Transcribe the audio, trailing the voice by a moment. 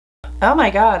Oh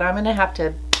my God, I'm gonna have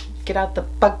to get out the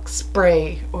bug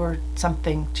spray or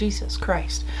something. Jesus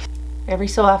Christ. Every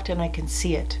so often I can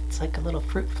see it. It's like a little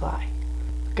fruit fly.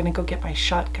 I'm gonna go get my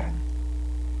shotgun.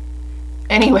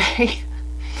 Anyway,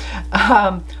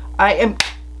 I am...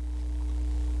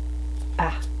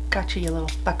 Gotcha, you little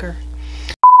fucker.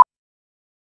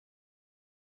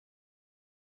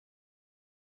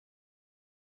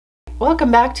 Welcome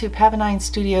back to Pavonine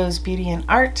Studios Beauty and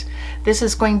Art. This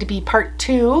is going to be part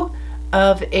 2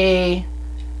 of a,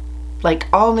 like,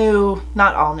 all new,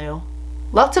 not all new,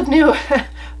 lots of new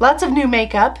lots of new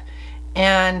makeup.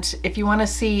 And if you want to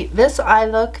see this eye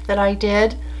look that I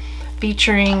did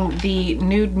featuring the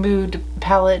Nude Mood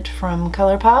palette from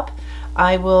ColourPop,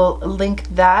 I will link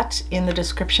that in the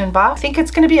description box. I think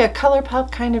it's going to be a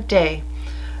ColourPop kind of day.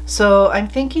 So I'm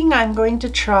thinking I'm going to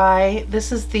try,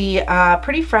 this is the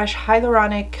Pretty Fresh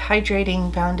Hyaluronic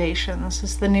Hydrating Foundation. This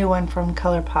is the new one from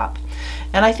ColourPop.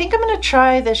 And I think I'm going to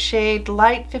try the shade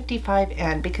Light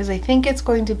 55N because I think it's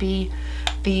going to be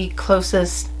the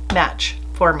closest match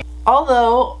for me.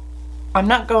 Although I'm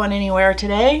not going anywhere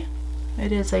today.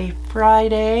 It is a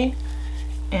Friday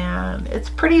and it's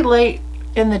pretty late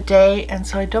in the day, and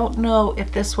so I don't know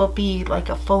if this will be like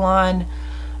a full-on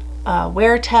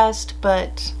wear test,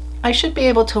 but I should be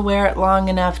able to wear it long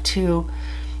enough to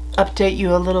update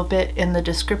you a little bit in the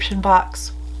description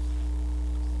box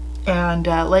and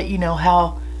let you know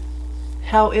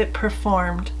how it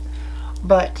performed.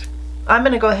 But I'm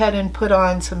gonna go ahead and put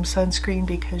on some sunscreen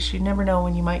because you never know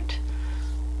when you might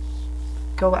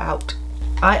go out.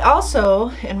 I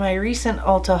also, in my recent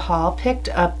Ulta haul, picked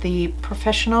up the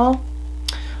Professional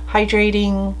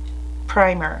Hydrating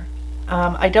Primer.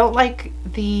 I don't like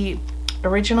the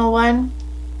original one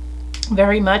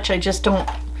very much. I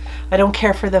don't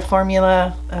care for the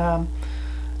formula.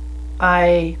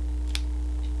 I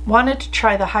wanted to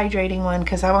try the hydrating one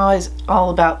because I'm always all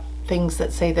about things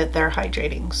that say that they're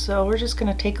hydrating. So we're just going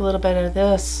to take a little bit of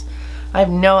this. I have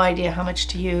no idea how much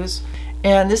to use.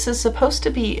 And this is supposed to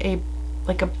be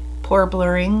like a pore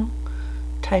blurring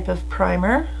type of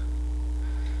primer.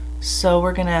 So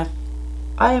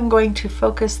I am going to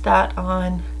focus that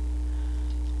on.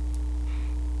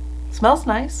 Smells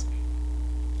nice.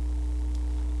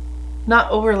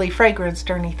 Not overly fragranced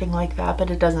or anything like that,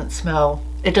 but it doesn't smell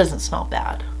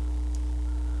bad.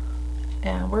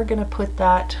 And we're gonna put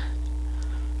that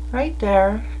right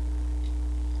there.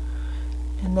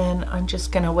 And then I'm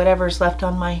just gonna, whatever's left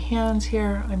on my hands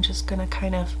here, I'm just gonna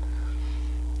kind of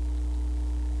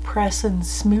press and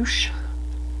smoosh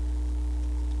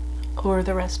over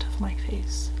the rest of my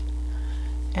face.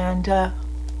 And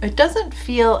it doesn't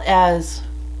feel as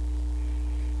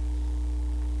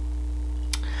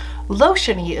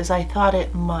lotiony as I thought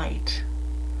it might.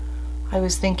 I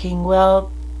was thinking,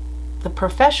 well, the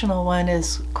Professional one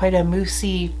is quite a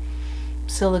moussey,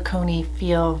 silicone-y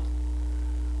feel.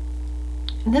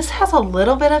 And this has a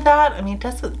little bit of that. I mean,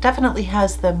 it definitely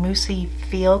has the moussey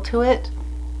feel to it.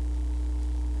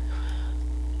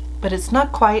 But it's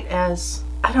not quite as,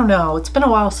 I don't know, it's been a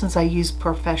while since I used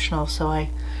Professional, so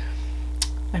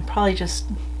I'm probably just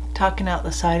talking out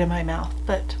the side of my mouth.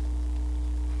 But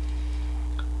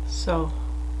so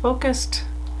focused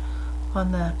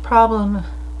on the problem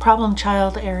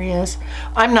child areas.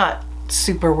 I'm not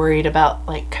super worried about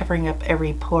like covering up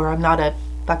every pore. I'm not a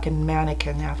fucking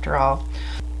mannequin after all.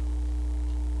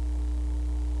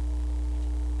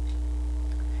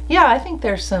 Yeah, I think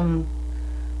there's some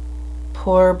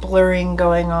pore blurring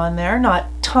going on there. Not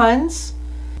tons.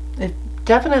 It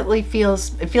definitely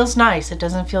feels nice. It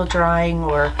doesn't feel drying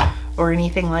or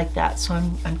anything like that. So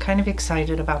I'm kind of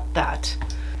excited about that.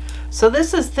 So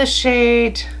this is the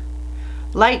shade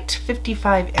Light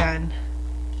 55N.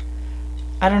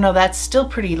 I don't know, that's still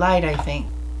pretty light, I think.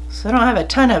 So I don't have a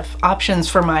ton of options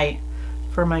for my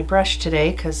brush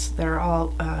today because they're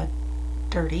all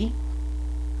dirty.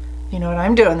 You know what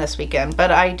I'm doing this weekend,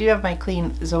 but I do have my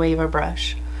clean Zoeva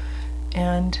brush.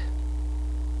 And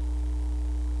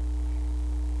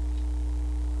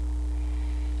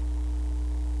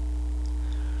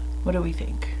what do we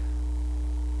think?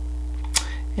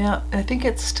 Yeah, I think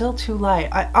it's still too light.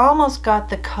 I almost got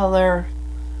the color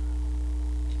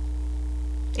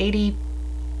 80,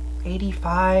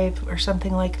 85 or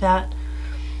something like that.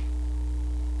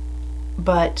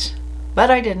 But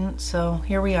I didn't, so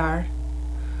here we are.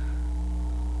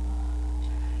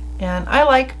 And I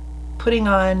like putting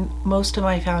on most of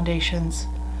my foundations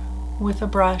with a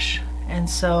brush, and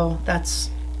so that's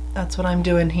what I'm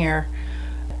doing here.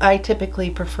 I typically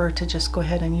prefer to just go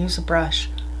ahead and use a brush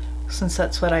since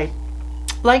that's what I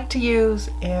like to use,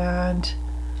 and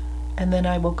then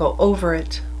I will go over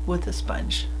it with a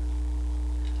sponge.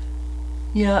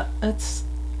 Yeah, it's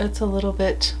a little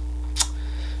bit,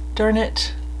 darn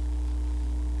it,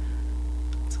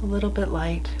 it's a little bit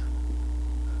light.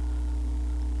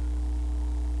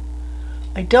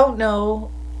 I don't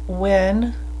know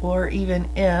when or even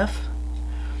if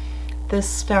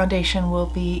this foundation will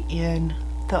be in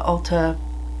the Ulta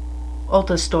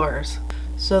stores.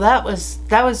 So that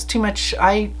was too much.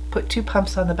 I put 2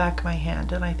 pumps on the back of my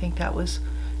hand, and I think that was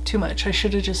too much. I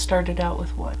should have just started out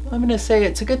with 1. I'm gonna say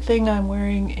it's a good thing I'm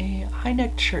wearing a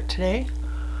high-necked shirt today,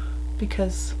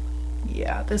 because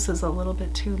yeah, this is a little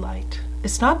bit too light.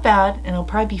 It's not bad, and it'll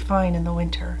probably be fine in the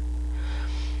winter.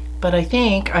 But I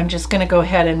think I'm just gonna go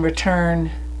ahead and return,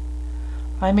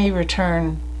 I may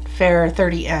return Fair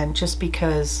 30N, just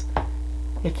because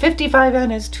if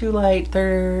 55N is too light,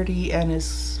 30N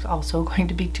is also going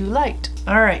to be too light.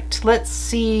 All right, let's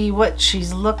see what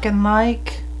she's looking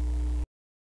like.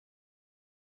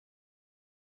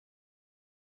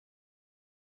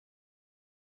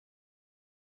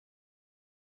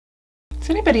 Does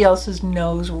anybody else's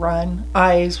nose run,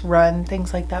 eyes run,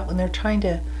 things like that when they're trying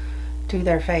to do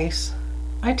their face?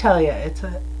 I tell you, it's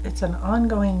an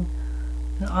ongoing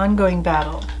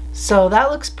battle. So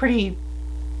that looks pretty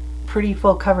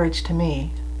full coverage to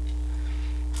me.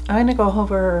 I'm gonna go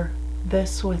over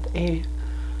this with a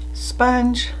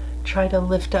sponge, try to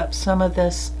lift up some of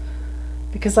this,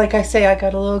 because like I say, I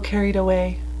got a little carried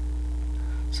away.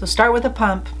 So start with a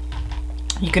pump.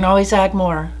 You can always add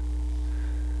more,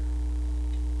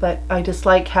 but I just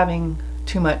like having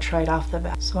too much right off the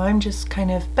bat. So I'm just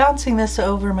kind of bouncing this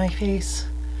over my face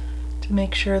to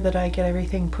make sure that I get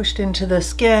everything pushed into the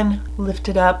skin,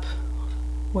 lifted up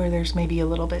where there's maybe a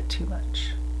little bit too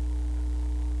much.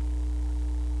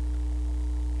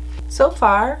 So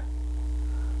far,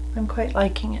 I'm quite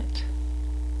liking it.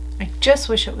 I just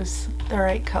wish it was the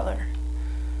right color,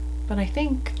 but I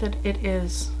think that it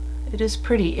is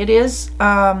pretty. It is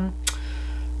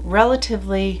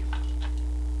relatively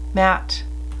matte.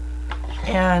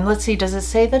 And let's see, does it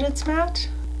say that it's matte?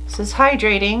 It says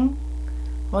hydrating,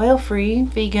 oil-free,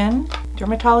 vegan,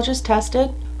 dermatologist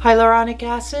tested, hyaluronic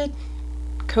acid,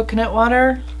 coconut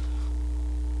water,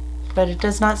 but it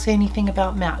does not say anything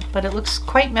about matte, but it looks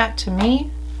quite matte to me.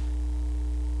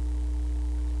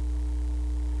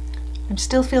 I'm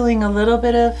still feeling a little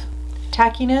bit of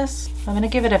tackiness. I'm going to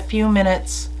give it a few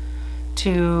minutes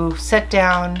to set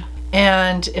down,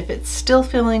 and if it's still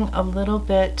feeling a little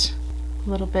bit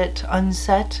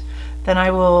unset, then I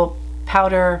will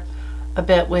powder a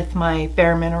bit with my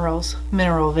Bare Minerals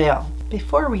Mineral Veil.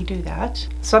 Before we do that,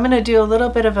 so I'm going to do a little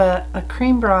bit of a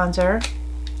cream bronzer,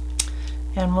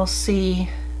 and we'll see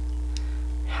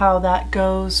how that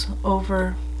goes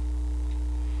over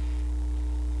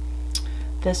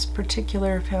this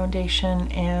particular foundation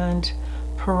and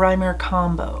primer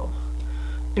combo.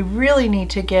 I really need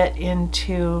to get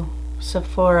into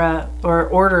Sephora or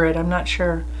order it. I'm not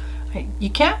sure. You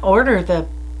can't order the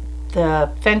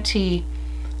Fenty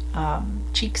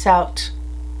Cheeks Out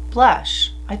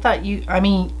blush. I thought you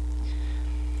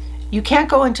can't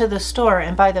go into the store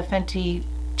and buy the Fenty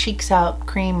Cheeks Out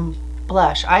cream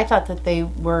blush. I thought that they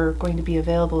were going to be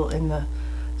available in the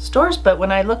stores, but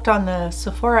when I looked on the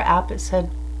Sephora app, it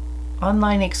said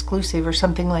online exclusive or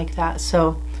something like that.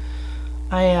 So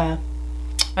I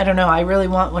don't know, I really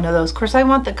want one of those. Of course, I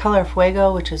want the color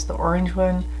Fuego, which is the orange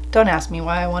one. Don't ask me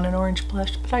why I want an orange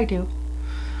blush, but I do.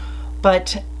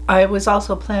 But I was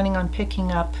also planning on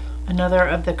picking up another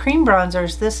of the cream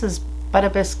bronzers. This is Butter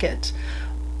Biscuit,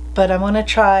 but I want to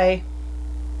try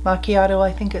Macchiato,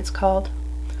 I think it's called.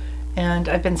 And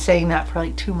I've been saying that for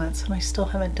like 2 months and I still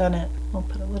haven't done it. We'll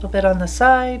put a little bit on the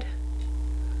side,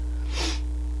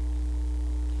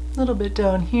 a little bit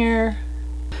down here.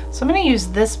 So I'm going to use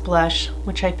this blush,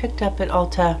 which I picked up at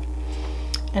Ulta,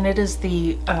 and it is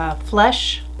the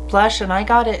Flesh blush, and I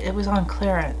got it, it was on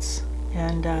clearance,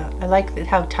 and I like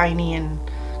how tiny and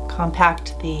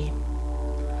compact the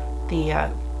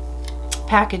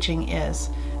packaging is.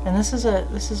 And this is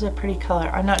a pretty color.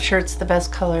 I'm not sure it's the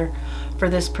best color for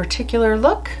this particular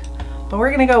look, but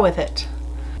we're gonna go with it.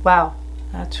 Wow,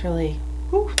 that's really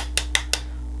whew,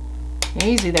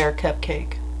 easy there,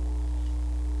 Cupcake.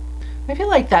 I feel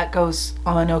like that goes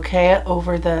on okay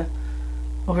over the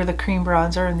cream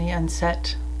bronzer and the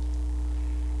unset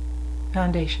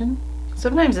foundation.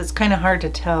 Sometimes it's kind of hard to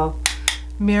tell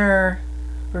mirror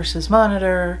versus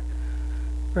monitor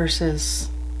versus,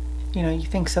 you know, you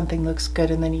think something looks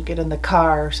good and then you get in the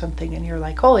car or something and you're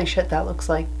like, holy shit, that looks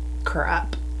like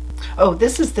crap. Oh,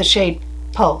 this is the shade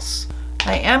Pulse.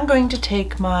 I am going to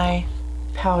take my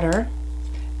powder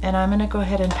and I'm going to go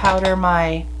ahead and powder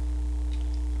my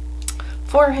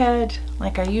forehead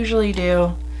like I usually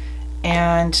do,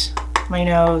 and my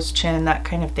nose, chin, that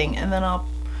kind of thing. And then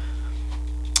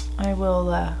I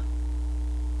will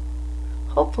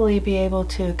hopefully be able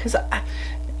to, because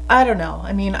I don't know.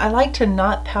 I mean, I like to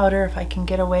not powder if I can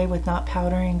get away with not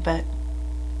powdering, but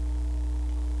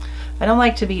I don't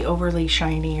like to be overly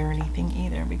shiny or anything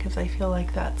either, because I feel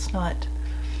like that's not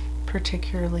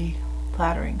particularly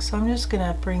flattering. So I'm just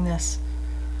gonna bring this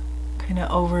kind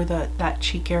of over that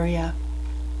cheek area.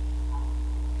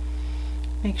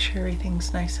 Make sure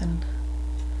everything's nice and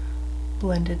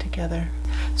blended together.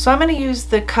 So I'm going to use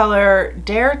the color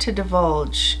Dare to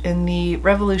Divulge in the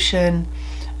Revolution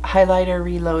Highlighter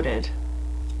Reloaded.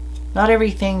 Not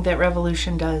everything that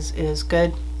Revolution does is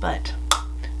good, but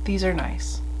these are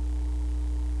nice.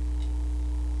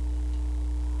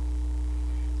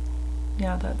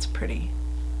 Yeah, that's pretty.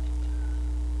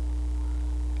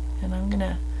 And I'm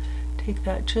gonna take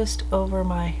that just over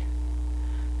my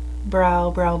brow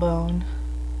bone,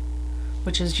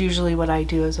 which is usually what I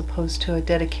do as opposed to a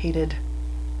dedicated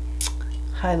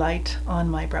highlight on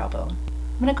my brow bone.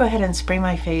 I'm gonna go ahead and spray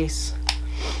my face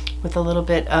with a little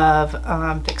bit of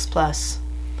Fix Plus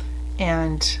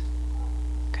and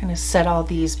kind of set all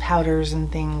these powders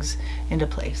and things into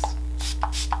place.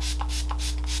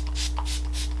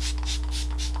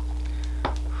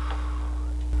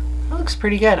 That looks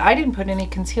pretty good. I didn't put any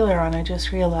concealer on, I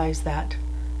just realized that.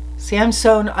 See,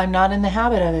 I'm not in the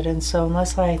habit of it, and so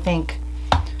unless I think,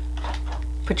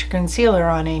 put your concealer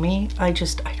on, Amy, I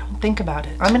don't think about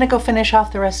it. I'm gonna go finish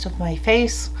off the rest of my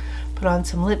face, put on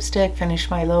some lipstick, finish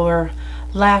my lower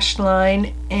lash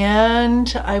line,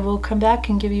 and I will come back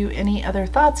and give you any other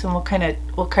thoughts, and we'll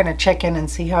kind of check in and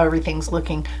see how everything's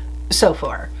looking so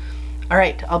far. All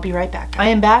right, I'll be right back. I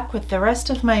am back with the rest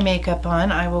of my makeup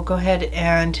on. I will go ahead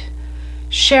and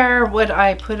share what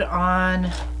I put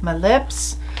on my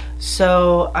lips.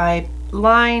 So I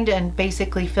lined and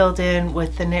basically filled in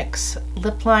with the NYX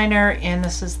lip liner, and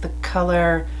this is the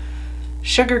color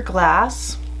Sugar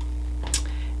Glass.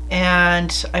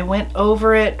 And I went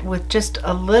over it with just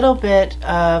a little bit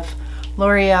of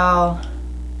L'Oreal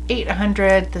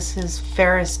 800. This is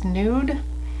Fairest Nude.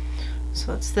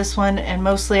 So it's this one, and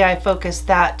mostly I focused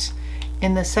that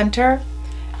in the center.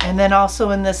 And then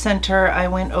also in the center, I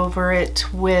went over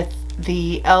it with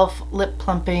the e.l.f. Lip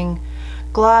Plumping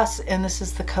Gloss, and this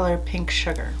is the color Pink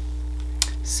Sugar.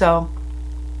 So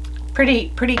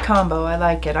pretty combo. I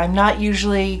like it. I'm not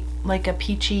usually like a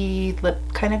peachy lip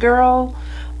kind of girl,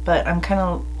 but I'm kind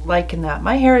of liking that.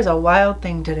 My hair is a wild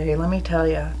thing today, let me tell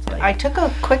you. I took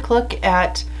a quick look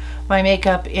at my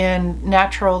makeup in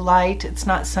natural light. It's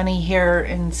not sunny here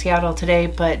in Seattle today,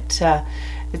 but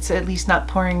it's at least not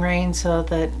pouring rain, so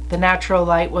that the natural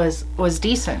light was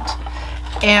decent.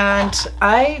 And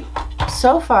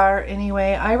so far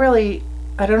anyway,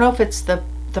 I don't know if it's the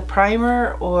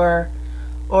primer or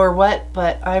what,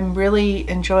 but I'm really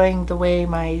enjoying the way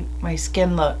my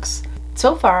skin looks.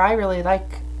 So far I really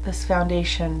like this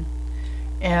foundation,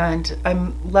 and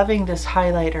I'm loving this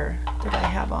highlighter that I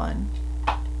have on.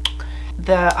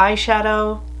 The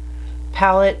eyeshadow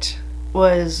palette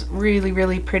was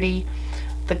really pretty.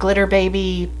 The Glitter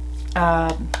Baby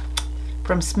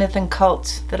from Smith &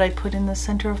 Cult that I put in the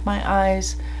center of my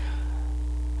eyes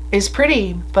is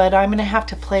pretty, but I'm gonna have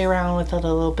to play around with it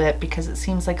a little bit because it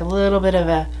seems like a little bit of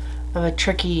a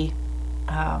tricky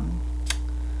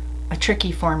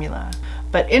formula.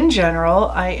 But in general,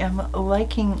 I am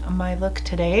liking my look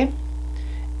today,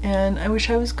 and I wish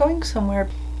I was going somewhere.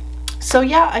 So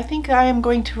yeah, I think I am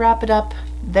going to wrap it up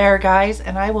there, guys,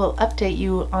 and I will update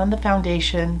you on the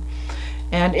foundation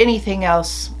and anything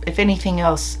else. If anything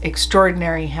else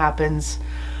extraordinary happens,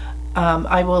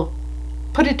 I will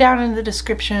put it down in the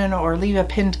description or leave a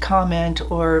pinned comment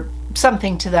or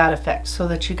something to that effect, so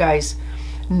that you guys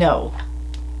know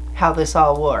how this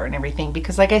all wore and everything.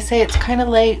 Because like I say, it's kind of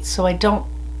late, so I don't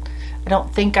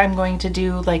think I'm going to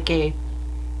do like a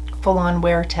full-on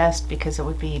wear test, because it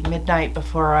would be midnight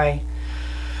before I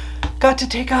got to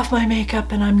take off my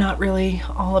makeup, and I'm not really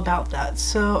all about that.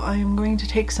 So I am going to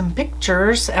take some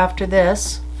pictures after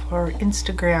this for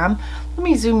Instagram. Let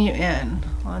me zoom you in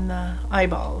on the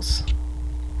eyeballs.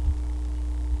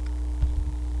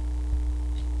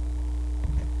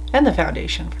 And the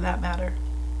foundation, for that matter.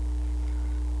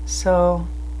 So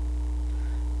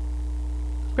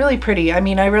really pretty. I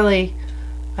mean, I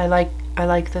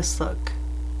like this look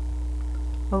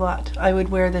a lot. I would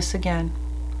wear this again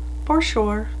for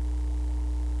sure.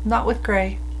 Not with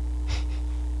gray.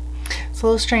 It's a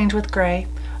little strange with gray.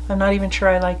 I'm not even sure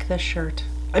I like this shirt.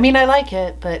 I mean, I like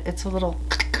it, but it's a little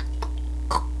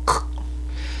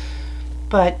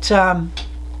but I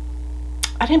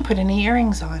didn't put any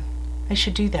earrings on. I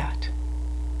should do that.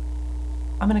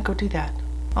 I'm gonna go do that.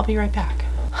 I'll be right back.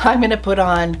 I'm gonna put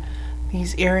on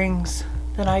these earrings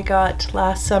that I got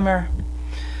last summer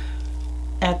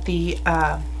at the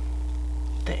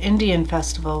Indian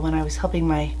festival when I was helping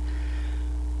my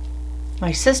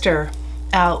sister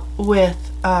out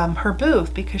with her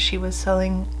booth because she was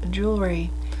selling jewelry.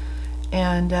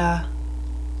 And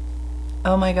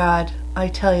oh my God, I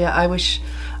tell you, I wish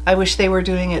they were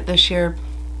doing it this year.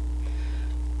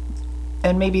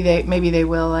 And maybe they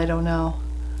will, I don't know.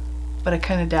 But I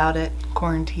kind of doubt it,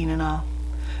 quarantine and all.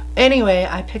 Anyway,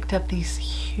 I picked up these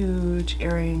huge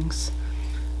earrings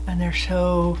and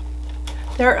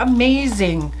they're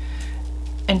amazing.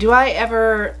 And do I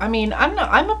ever, I mean,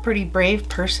 I'm a pretty brave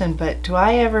person, but do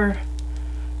I ever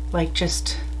like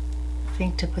just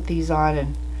think to put these on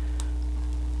and,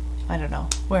 I don't know,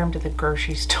 wear them to the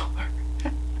grocery store?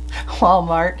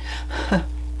 Walmart.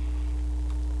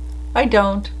 I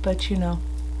don't, but you know.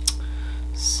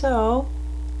 So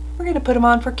we're gonna put them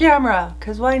on for camera,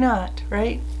 because why not,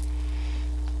 right?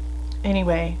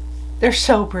 Anyway, they're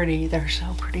so pretty,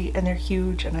 and they're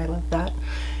huge, and I love that.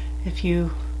 If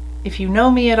you know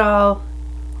me at all,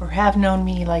 or have known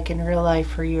me like in real life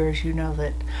for years, you know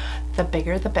that the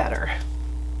bigger the better.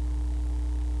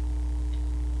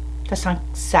 That's not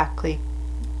exactly,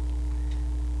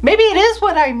 maybe it is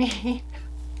what I mean.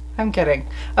 I'm kidding.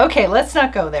 Okay, let's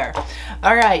not go there.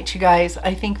 All right, you guys,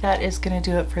 I think that is gonna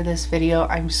do it for this video.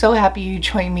 I'm so happy you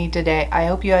joined me today. I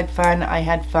hope you had fun. I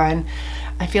had fun.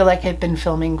 I feel like I've been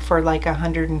filming for like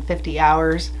 150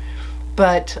 hours,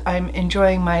 but I'm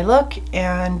enjoying my look.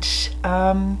 And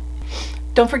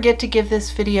don't forget to give this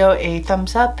video a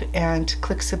thumbs up and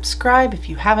click subscribe if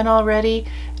you haven't already.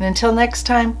 And until next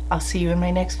time, I'll see you in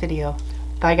my next video.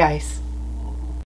 Bye, guys.